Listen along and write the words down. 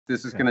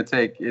going to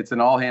take, it's an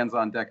all hands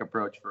on deck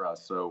approach for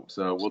us. So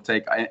we'll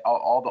take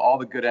all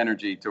the good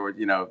energy toward,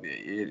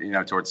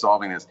 towards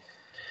solving this.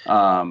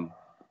 And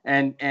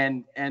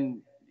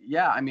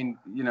yeah, I mean,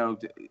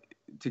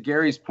 to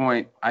Gary's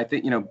point, I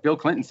think, Bill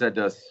Clinton said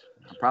to us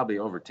probably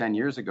over 10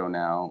 years ago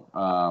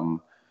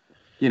now,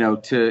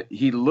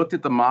 he looked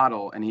at the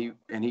model and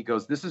he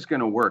goes, this is going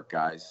to work,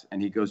 guys.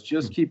 And he goes,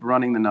 just keep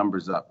running the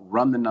numbers up,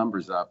 run the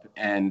numbers up.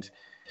 And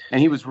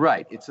he was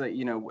right. It's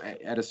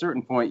at a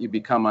certain point you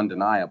become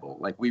undeniable.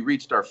 Like we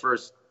reached our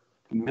first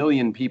 1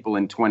 million people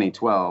in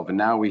 2012, and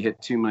now we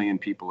hit 2 million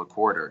people a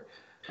quarter.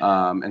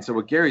 And so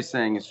what Gary's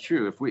saying is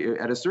true. If we,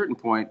 at a certain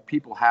point,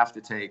 people have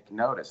to take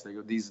notice. They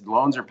go, these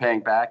loans are paying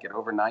back at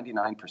over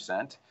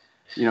 99%.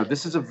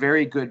 This is a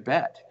very good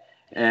bet.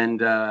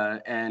 And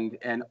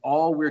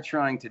all we're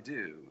trying to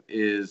do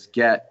is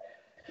get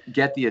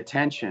the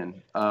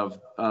attention of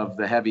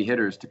the heavy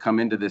hitters to come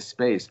into this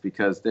space,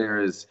 because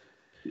there's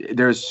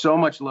so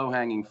much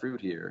low-hanging fruit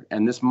here,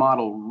 and this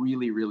model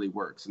really, really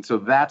works. And so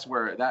that's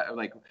where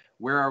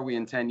where are we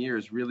in 10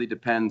 years really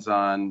depends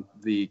on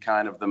the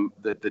kind of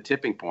the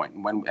tipping point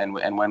and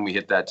when we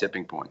hit that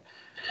tipping point.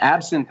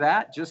 Absent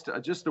that, just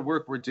the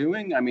work we're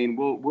doing, I mean,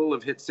 we'll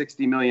have hit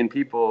 60 million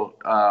people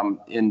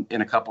in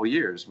a couple of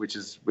years, which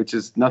is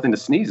nothing to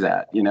sneeze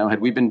at.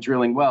 Had we been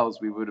drilling wells,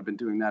 we would have been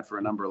doing that for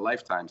a number of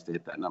lifetimes to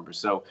hit that number.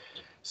 So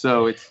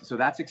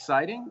that's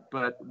exciting,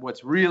 but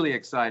what's really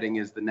exciting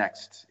is the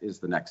next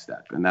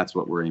step, and that's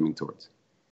what we're aiming towards.